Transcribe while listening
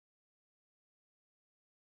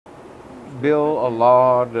Bill, a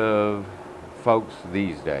lot of folks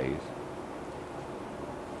these days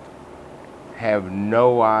have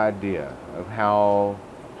no idea of how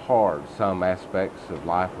hard some aspects of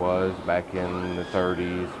life was back in the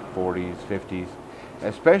 30s, 40s, 50s,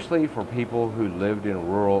 especially for people who lived in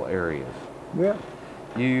rural areas. Yeah.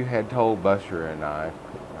 You had told Buster and I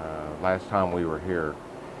last time we were here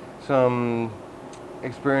some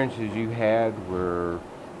experiences you had where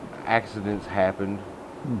accidents happened,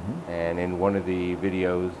 and in one of the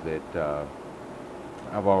videos that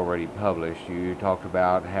I've already published, you talked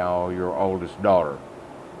about how your oldest daughter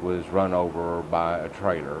was run over by a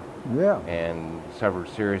trailer Yeah. and suffered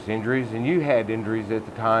serious injuries, and you had injuries at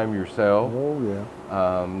the time yourself. Oh, yeah.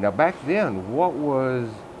 Now, back then, what was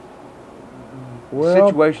Well,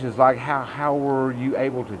 situations like? How were you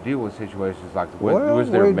able to deal with situations like that? well,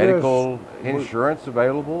 Was there we medical just, insurance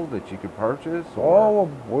available that you could purchase? Or? oh,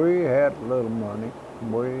 we had little money.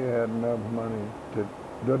 We had enough money to,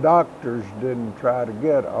 the doctors didn't try to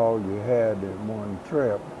get all you had in one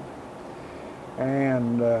trip.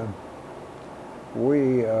 And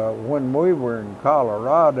when we were in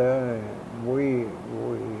Colorado, we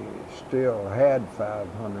still had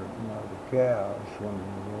 500 mother cows when we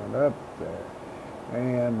went up there.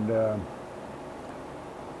 And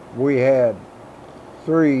we had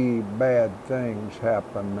 3 bad things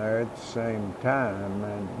happen there at the same time,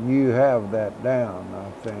 and you have that down, I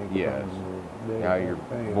think. Yes. on Now your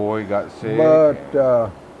thing. boy got sick.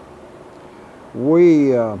 But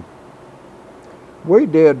we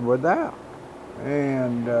did without,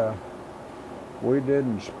 and we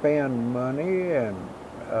didn't spend money. And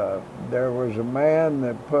there was a man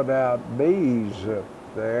that put out bees up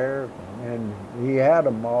there, and he had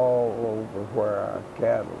them all over where our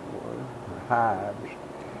cattle were, hives.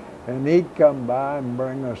 And he'd come by and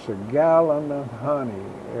bring us a gallon of honey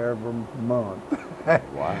every month.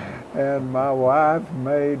 Wow. And my wife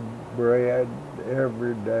made bread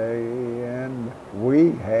every day, and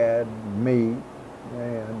we had meat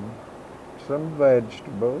and some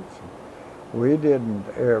vegetables. We didn't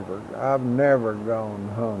ever, I've never gone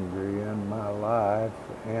hungry in my life.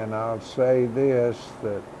 And I'll say this,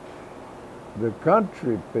 that the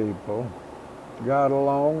country people got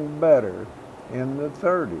along better in the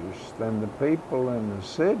 30s than the people in the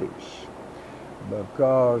cities,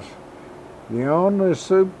 because the only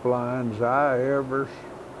soup lines I ever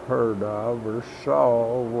heard of or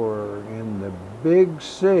saw were in the big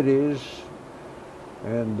cities,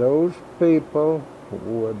 and those people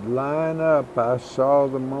would line up. I saw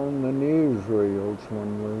them on the newsreels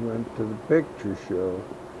when we went to the picture show,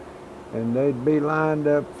 and they'd be lined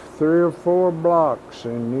up 3 or 4 blocks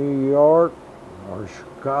in New York or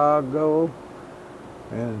Chicago,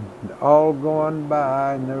 and all going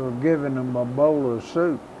by, and they were giving them a bowl of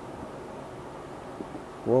soup.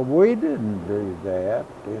 Well, we didn't do that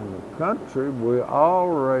in the country. We all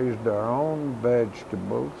raised our own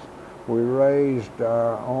vegetables. We raised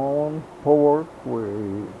our own pork.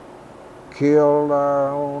 We killed our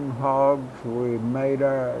own hogs. We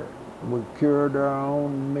cured our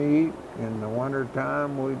own meat. In the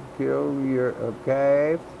wintertime, we'd kill a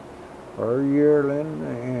calf or a yearling,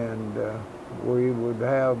 and we would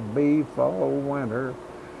have beef all winter.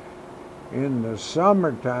 In the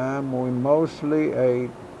summertime, we mostly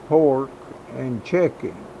ate pork and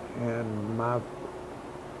chicken. And my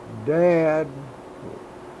dad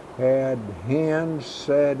had hens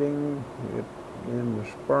setting in the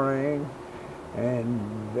spring, and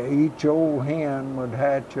each old hen would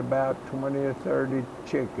hatch about 20 or 30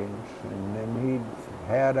 chickens, and then he'd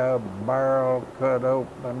had a barrel cut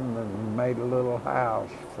open and made a little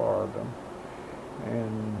house for them.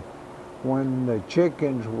 And when the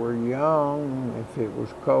chickens were young, if it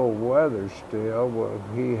was cold weather still, well,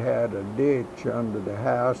 he had a ditch under the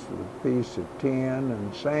house with a piece of tin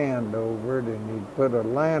and sand over it, and he'd put a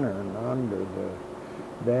lantern under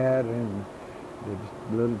that, and the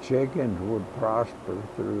little chickens would prosper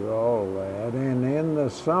through all that. And in the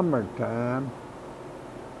summertime,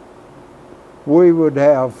 we would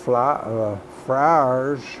have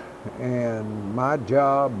fryers, and my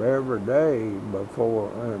job every day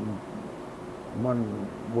before, when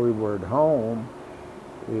we were at home,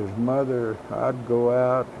 is Mother, I'd go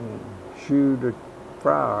out and shoot a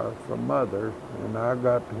fryer for Mother, and I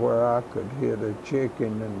got to where I could hit a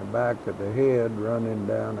chicken in the back of the head running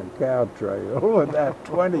down a cow trail with that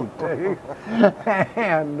 22.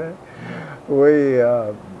 And we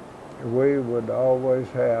would always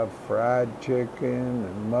have fried chicken,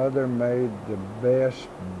 and Mother made the best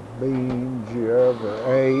beans you ever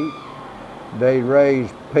ate. They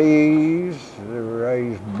raised peas, they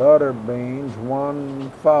raised butter beans.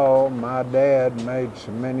 One fall, my dad made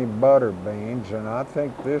so many butter beans, and I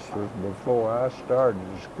think this was before I started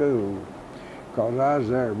school, because I was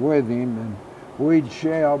there with him, and we'd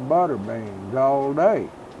shell butter beans all day.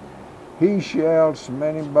 He shelled so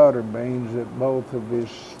many butter beans that both of his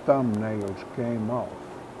thumbnails came off.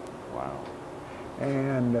 Wow.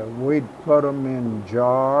 And we'd put them in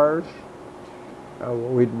jars.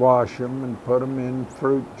 We'd wash them and put them in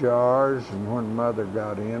fruit jars, and when Mother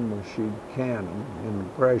got in, well, she'd can them in the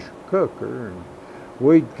pressure cooker. And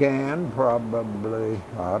we'd can probably,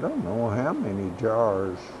 I don't know how many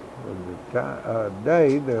jars a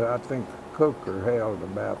day. I think the cooker held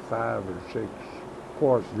about 5 or 6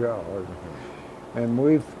 quart jars. And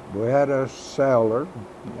we had a cellar,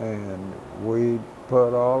 and we'd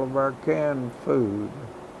put all of our canned food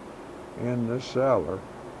in the cellar.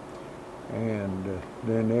 And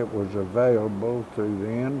then it was available through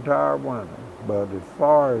the entire winter. But as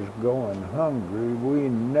far as going hungry, we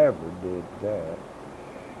never did that.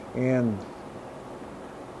 In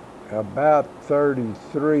about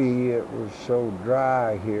 33, it was so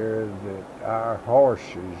dry here that our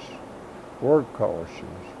horses, work horses,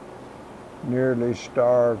 nearly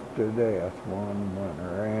starved to death one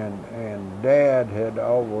winter. And Dad had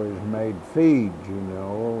always made feed,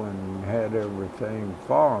 and had everything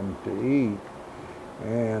for them to eat,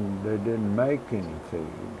 and they didn't make any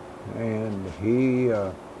feed. And he,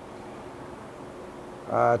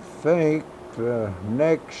 I think the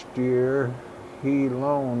next year, he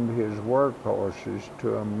loaned his work horses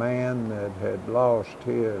to a man that had lost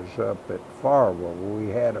his up at Farwell. We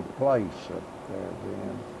had a place up there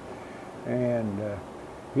then. And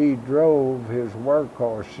he drove his work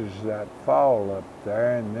horses that fall up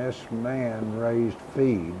there, and this man raised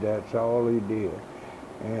feed. That's all he did.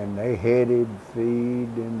 And they headed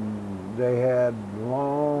feed, and they had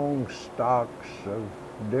long stocks of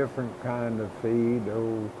different kind of feed,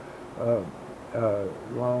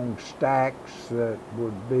 long stacks that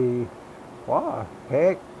would be,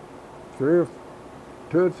 heck, 200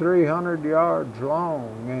 or 300 yards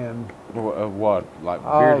long. And what, like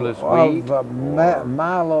beardless wheat?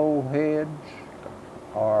 Milo heads,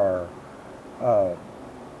 or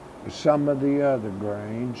some of the other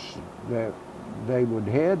grains that they would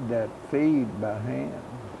head that feed by hand.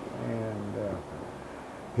 And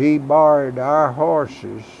he borrowed our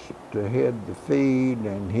horses to head the feed,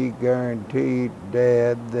 and he guaranteed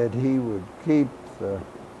Dad that he would keep the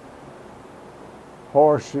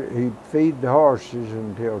horses, he'd feed the horses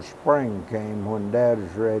until spring came, when Dad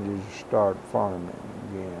was ready to start farming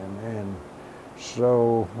again. And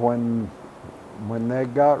so when they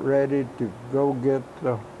got ready to go get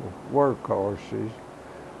the work horses,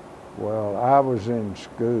 well, I was in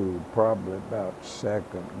school, probably about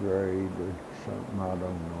 2nd grade or something, I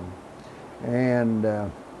don't know.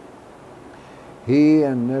 And he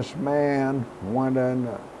and this man went in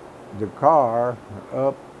the car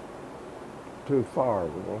up to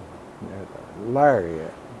Farwell at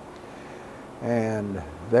Lariat, and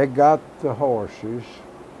they got the horses,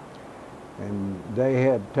 and they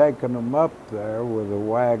had taken them up there with a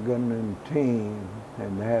wagon and team,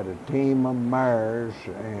 and they had a team of mares,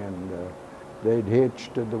 and they'd hitch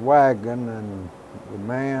to the wagon, and the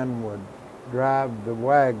man would drive the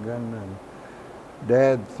wagon, and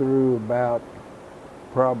Dad threw about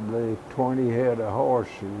probably 20 head of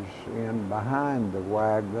horses in behind the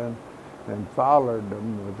wagon and followed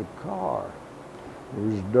them with the car. It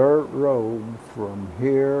was dirt road from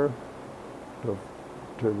here to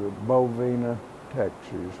Bovina,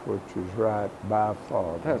 Texas, which is right by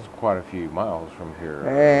Fargo. That's quite a few miles from here.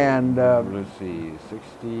 And let's see,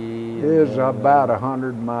 60. It is about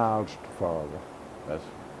 100 miles to Fargo. That's.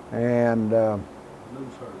 And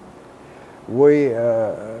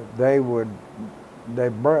they would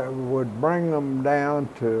bring them down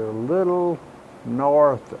to a little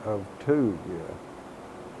north of Tuvia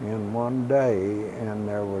in one day, and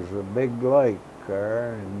there was a big lake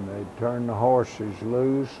there, and they turned the horses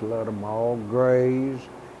loose, let them all graze,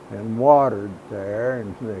 and watered there,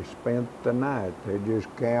 and they spent the night. They just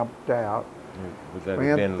camped out. Would that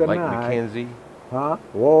have been Lake McKenzie? Huh?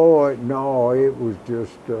 Whoa, no, it was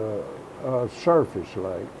just a surface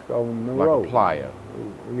lake on the road. Like a playa?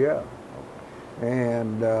 Yeah.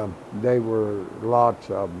 And they were lots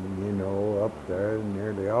of them, up there,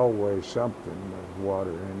 nearly always something with water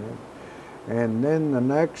in it. And then the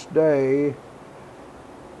next day,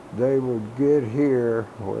 they would get here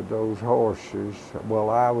with those horses. Well,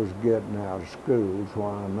 I was getting out of school, so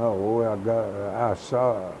I know. I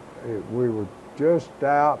saw it. We were just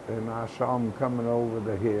out, and I saw them coming over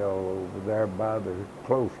the hill over there by the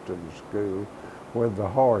close to the school with the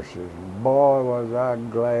horses. Boy, was I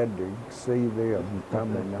glad to see them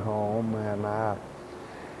coming home, and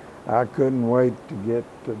I couldn't wait to get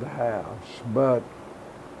to the house. But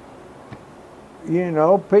you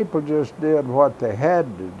know, people just did what they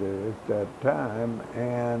had to do at that time,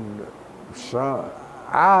 and so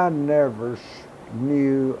I never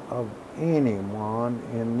knew of anyone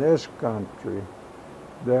in this country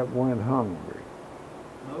that went hungry.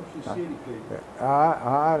 Mostly city people.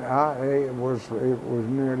 It was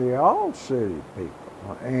nearly all city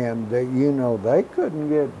people, and they, you know, they couldn't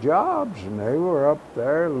get jobs, and they were up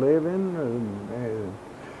there living,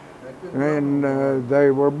 and they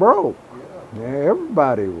were broke. Yeah.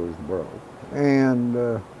 Everybody was broke,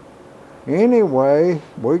 and anyway,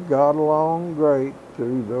 we got along great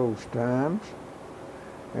through those times,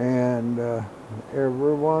 and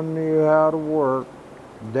everyone knew how to work.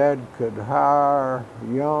 Dad could hire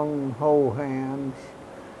young hoe hands,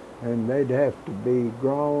 and they'd have to be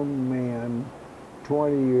grown men,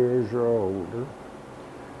 20 years or older.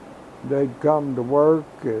 They'd come to work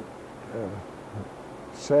at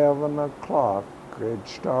 7 o'clock. They'd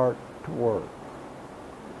start to work,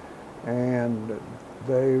 and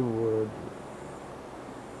they would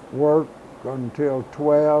work until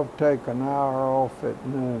 12, take an hour off at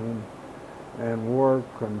noon, and work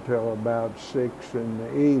until about 6 in the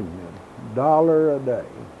evening. $1 a day.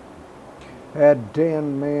 Had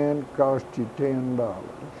 10 men, cost you $10.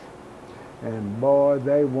 And boy,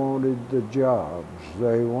 they wanted the jobs.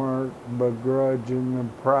 They weren't begrudging the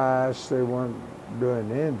price. They weren't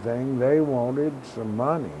doing anything. They wanted some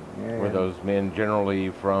money. And were those men generally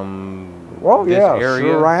from this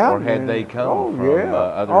area, or surrounding. had they come from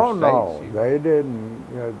other no, states? they didn't.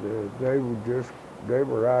 They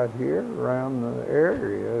were right here around the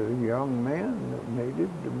area, young men that needed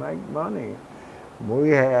to make money. We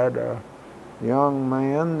had a young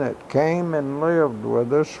man that came and lived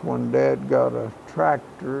with us when Dad got a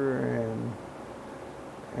tractor,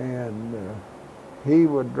 and he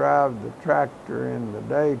would drive the tractor in the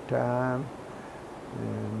daytime,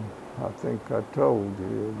 and I think I told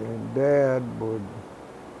you, and Dad would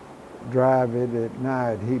drive it at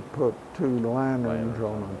night. He put 2 lanterns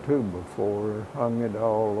on a 2x4, hung it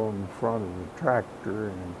all on the front of the tractor,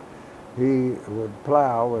 and he would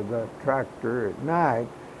plow with that tractor at night.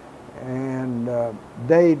 And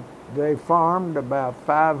they farmed about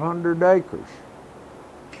 500 acres,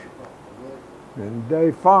 and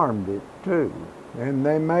they farmed it too. And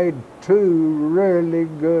they made 2 really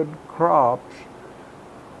good crops.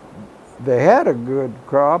 They had a good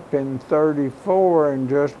crop in '34, and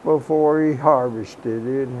just before he harvested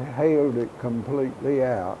it, hailed it completely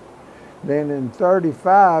out. Then in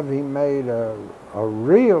 '35, he made a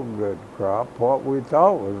real good crop, what we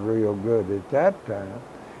thought was real good at that time.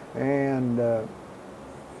 And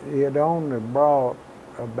it only brought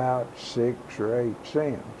about 6 or 8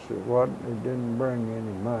 cents. It didn't bring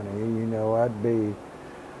any money. You know, I'd be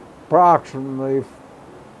approximately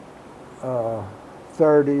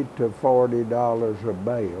 $30 to $40 a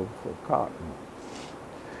bale for cotton.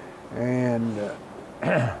 And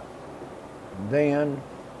then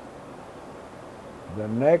the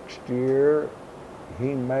next year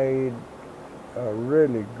he made a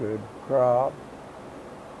really good crop.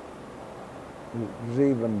 It was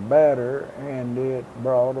even better, and it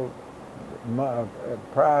brought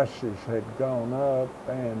prices had gone up,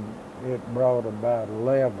 and it brought about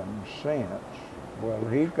 11 cents. Well,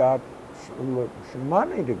 he got some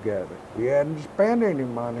money together. He hadn't spent any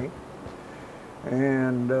money,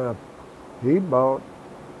 and he bought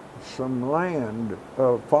some land,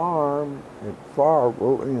 a farm at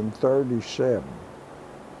Farwell in '37,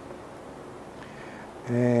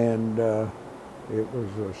 and it was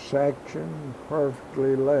a section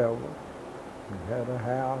perfectly level. It had a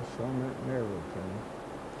house on it and everything.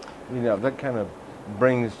 You know, that kind of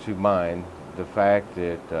brings to mind the fact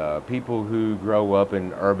that people who grow up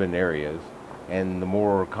in urban areas, and the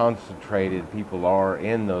more concentrated people are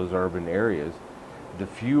in those urban areas, the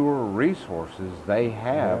fewer resources they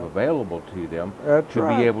have available to them to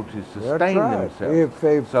be able to sustain themselves.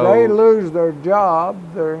 If they lose their job,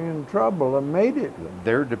 they're in trouble immediately.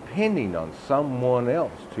 They're depending on someone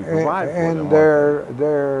else to provide for them. And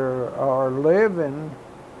there are living,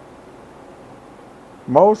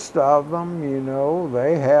 most of them, you know,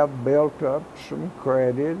 they have built up some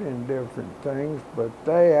credit and different things, but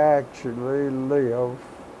they actually live.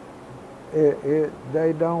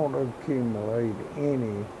 They don't accumulate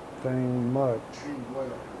anything much.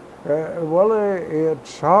 Well,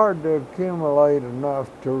 it's hard to accumulate enough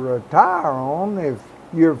to retire on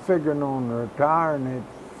you're figuring on retiring at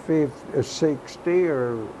 50, 60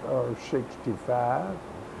 or 65.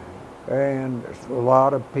 And a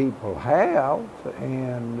lot of people have,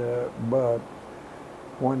 and but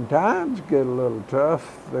when times get a little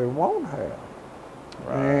tough, they won't have.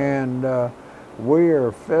 Right. And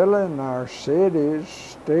we're filling our cities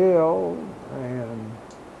still, and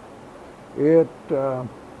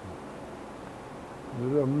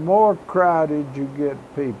the more crowded you get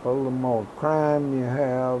people, the more crime you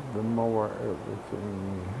have, the more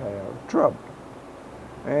everything you have trouble.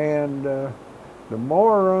 And the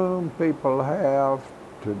more room people have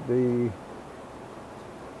to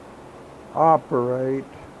operate,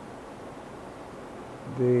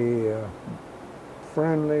 the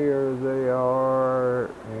friendlier they are,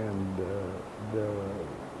 and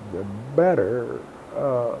the better.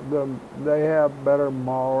 They have better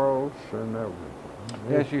morals and everything.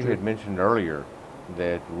 Yes, you had mentioned earlier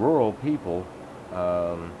that rural people,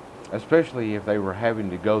 especially if they were having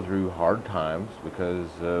to go through hard times because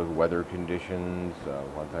of weather conditions,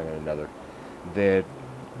 one thing or another, that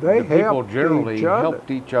They the people helped generally each other. helped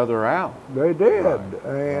each other out. They did. Right,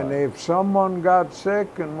 And right. if someone got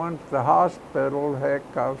sick and went to the hospital,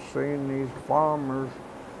 heck, I've seen these farmers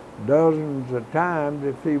dozens of times,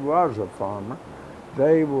 if he was a farmer,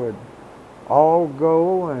 they would all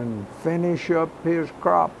go and finish up his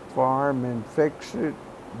crop for him and fix it.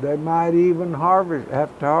 They might even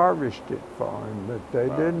have to harvest it for him, but they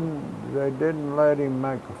didn't let him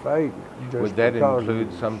make a failure. Would that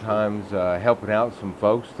include sometimes helping out some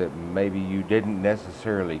folks that maybe you didn't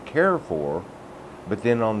necessarily care for, but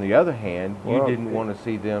then on the other hand, you didn't want to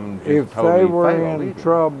see them just if totally they were fail in either?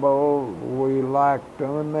 trouble, we liked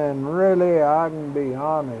them, and really, I can be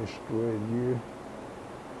honest with you.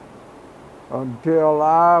 Until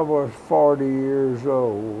I was 40 years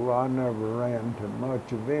old, I never ran to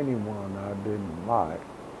much of anyone I didn't like.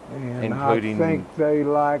 And Including, I think they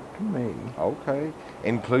liked me. Okay.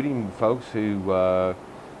 Including folks who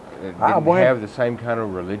didn't went- have the same kind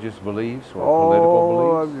of religious beliefs or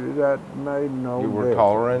political beliefs? That made no You were difference.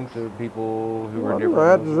 tolerant of people who were Well, different?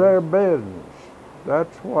 that's than their you? business.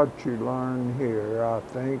 That's what you learn here, I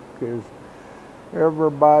think, is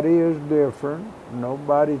everybody is different.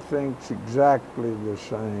 Nobody thinks exactly the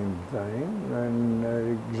same thing, and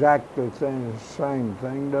exactly the same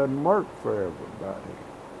thing doesn't work for everybody.